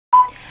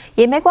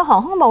而美國航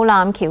空母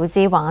艦喬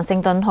治華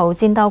盛頓號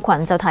戰鬥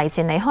群就提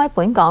前離開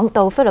本港，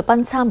到菲律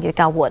賓參與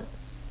救援。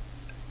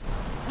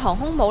航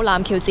空母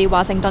艦喬治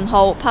華盛頓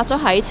號泊咗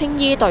喺青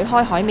衣對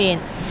開海面，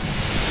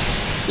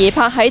而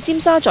泊喺尖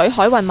沙咀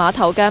海運碼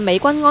頭嘅美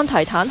軍安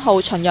提坦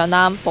號巡洋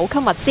艦補給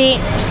物資，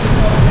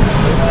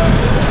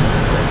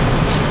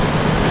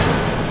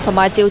同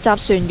埋召集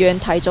船員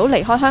提早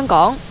離開香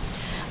港，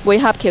會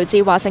合喬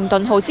治華盛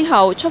頓號之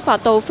後出發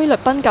到菲律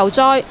賓救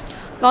災。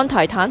安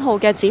提坦號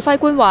嘅指揮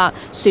官話，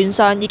船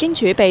上已經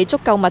儲備足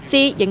夠物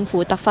資應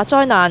付突發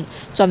災難，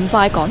盡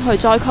快趕去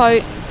災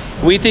區。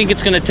We think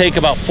it's going to take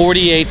about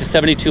 48 to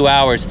 72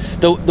 hours.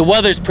 The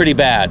weather's pretty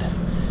bad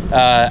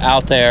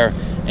out there,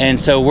 and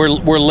so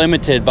we're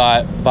limited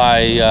by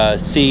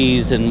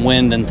seas and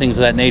wind and things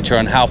of that nature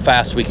on how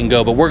fast we can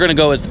go. But we're going to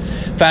go as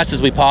fast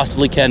as we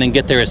possibly can and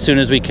get there as soon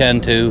as we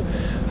can to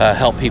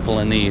help people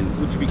in need.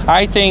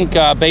 I think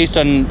based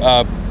on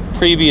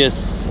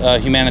previous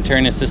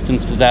humanitarian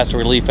assistance disaster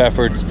relief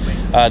efforts,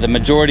 the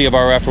majority of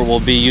our effort will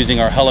be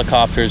using our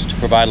helicopters to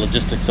provide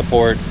logistic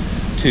support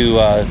to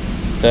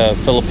the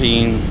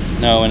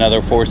Filipino and other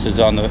forces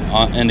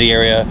in the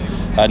area,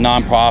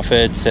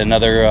 nonprofits and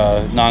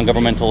other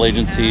non-governmental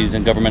agencies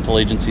and governmental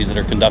agencies that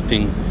are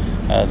conducting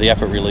the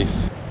effort relief.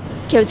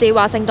 喬治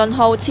華盛頓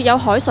號設有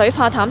海水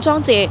化淡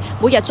裝置，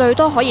每日最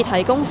多可以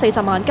提供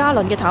40萬加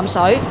侖嘅淡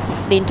水，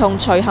連同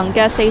隨行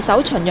嘅4艘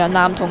巡洋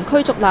艦同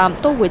驅逐艦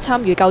都會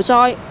參與救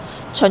災。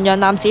巡洋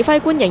艦指揮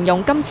官形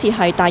容今次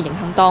係大型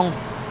行動。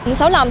5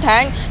艘艦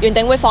艇原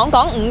定會訪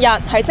港5日，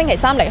喺星期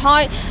3離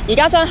開，而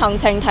家將行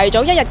程提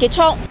早1日結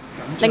束。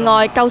另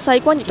外，救世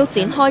軍亦都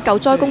展開救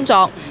災工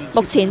作，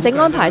目前正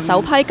安排首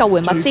批救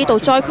援物資到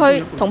災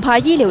區，同派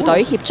醫療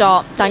隊協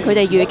助，但佢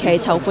哋預期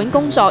籌款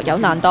工作有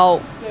難度。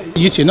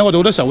以前咧，我哋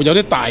好多時候會有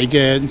啲大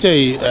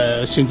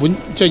嘅善款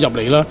入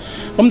嚟啦，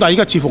咁但係依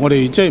家似乎我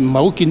哋唔係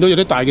好見到有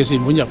啲大嘅善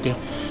款入嘅。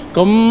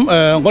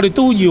咁我哋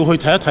都要去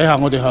睇一睇下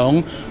我哋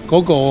響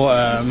嗰個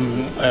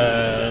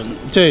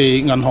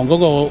銀行嗰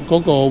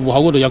個戶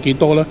口嗰度有幾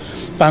多啦。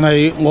但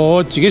係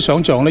我自己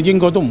想象咧，應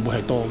該都唔會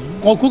係多。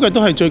我估計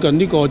都係最近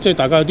呢個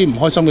大家有啲唔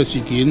開心嘅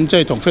事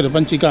件，同菲律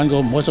賓之間嗰個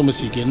唔開心嘅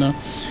事件啦。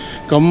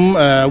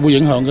咁會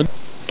影響嘅。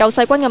救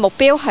世軍嘅目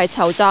標係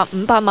籌集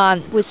500萬，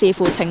會視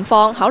乎情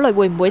況考慮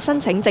會唔會申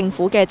請政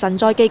府嘅賑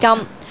災基金。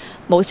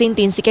無線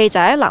電視記者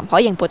藍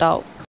海瑩報導。